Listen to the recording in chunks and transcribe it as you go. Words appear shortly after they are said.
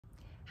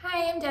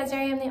Hi, I'm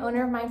Desiree. I'm the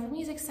owner of Mindful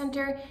Music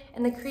Center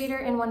and the creator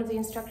and one of the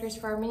instructors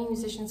for our Mini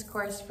Musicians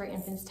course for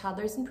infants,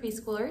 toddlers, and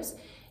preschoolers.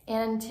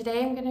 And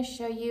today I'm going to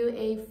show you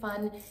a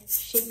fun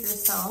shaker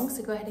song.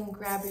 So go ahead and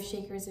grab your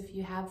shakers if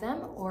you have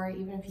them, or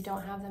even if you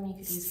don't have them, you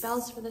could use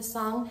bells for the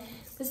song.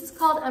 This is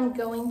called I'm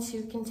Going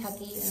to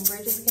Kentucky, and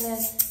we're just going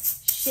to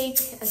shake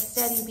a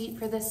steady beat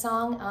for this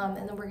song,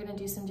 and then we're going to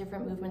do some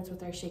different movements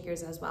with our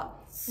shakers as well.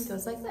 It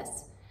goes like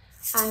this.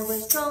 I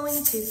was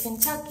going to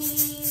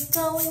Kentucky,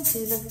 going to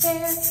the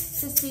fair,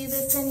 to see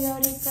the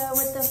señorita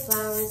with the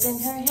flowers in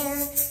her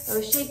hair.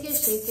 Oh, shake it,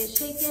 shake it,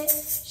 shake it,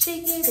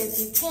 shake it if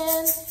you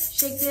can.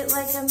 Shake it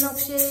like a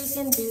milkshake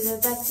and do the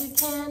best you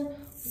can.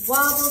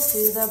 Wobble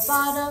to the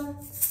bottom,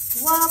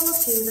 wobble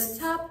to the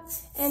top,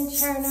 and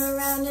turn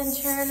around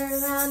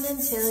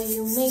until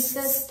you make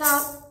the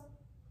stop.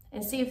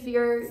 And see if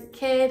your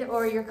kid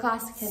or your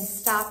class can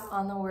stop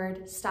on the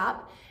word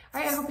stop. All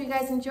right, I hope you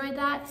guys enjoyed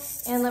that,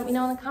 and let me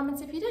know in the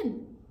comments if you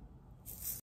did.